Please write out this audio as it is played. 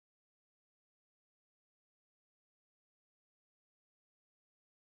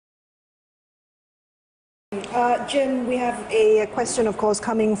Jim, we have a question, of course,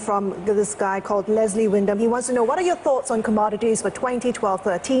 coming from this guy called Leslie Wyndham. He wants to know, what are your thoughts on commodities for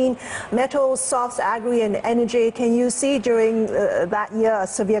 2012-13? Metals, softs, agri, and energy. Can you see during that year a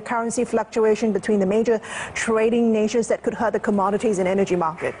severe currency fluctuation between the major trading nations that could hurt the commodities and energy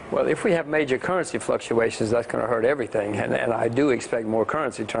market? Well, if we have major currency fluctuations, that's going to hurt everything. And I do expect more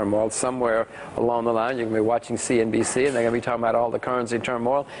currency turmoil. Somewhere along the line, you're going to be watching CNBC, and they're going to be talking about all the currency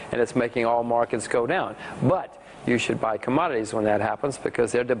turmoil, and it's making all markets go down. But you should buy commodities when that happens,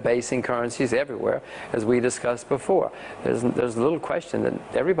 because they're debasing currencies everywhere, as we discussed before. There's little question that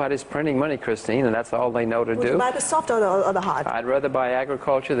everybody's printing money, Christine, and that's all they know to do. Would you buy the soft or the hard? I'd rather buy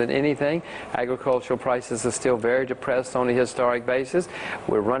agriculture than anything. Agricultural prices are still very depressed on a historic basis.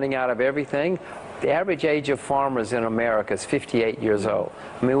 We're running out of everything. The average age of farmers in America is 58 years old.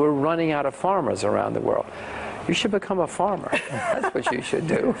 I mean, we're running out of farmers around the world. You should become a farmer. That's what you should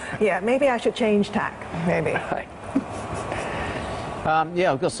do. Yeah, maybe I should change tack. Maybe. Right.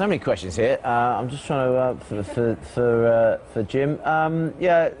 Yeah, I've got so many questions here. I'm just trying to for Jim.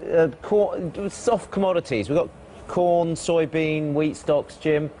 Soft commodities. We've got corn, soybean, wheat stocks.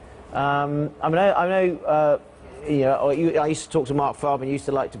 Jim. I know. I used to talk to Mark Farben. He used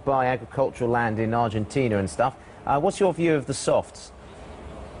to like to buy agricultural land in Argentina and stuff. What's your view of the softs?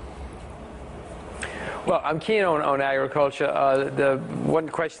 Well, I'm keen on agriculture. The one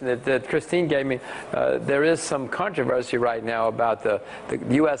question that Christine gave me, there is some controversy right now about the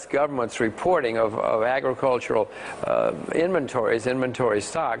U.S. government's reporting of agricultural inventory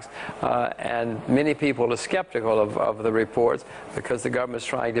stocks, and many people are skeptical of the reports because the government's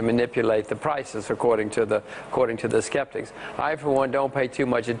trying to manipulate the prices according to the skeptics. I, for one, don't pay too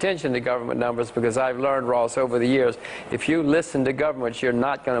much attention to government numbers, because I've learned, Ross, over the years, if you listen to governments, you're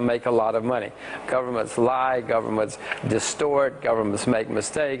not going to make a lot of money. Governments lie, governments distort, governments make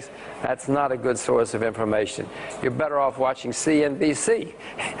mistakes. That's not a good source of information. You're better off watching CNBC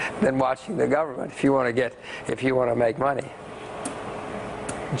than watching the government if you want to make money.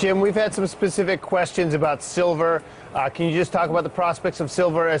 Jim, we've had some specific questions about silver. Can you just talk about the prospects of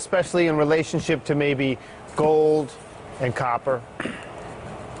silver, especially in relationship to maybe gold and copper?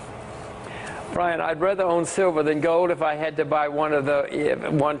 Brian, I'd rather own silver than gold if I had to buy one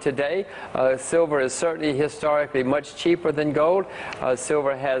today. Silver is certainly historically much cheaper than gold.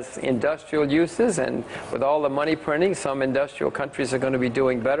 Silver has industrial uses, and with all the money printing, some industrial countries are going to be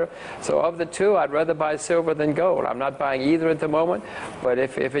doing better. So of the two, I'd rather buy silver than gold. I'm not buying either at the moment, but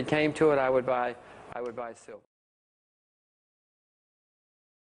if it came to it, I would buy silver.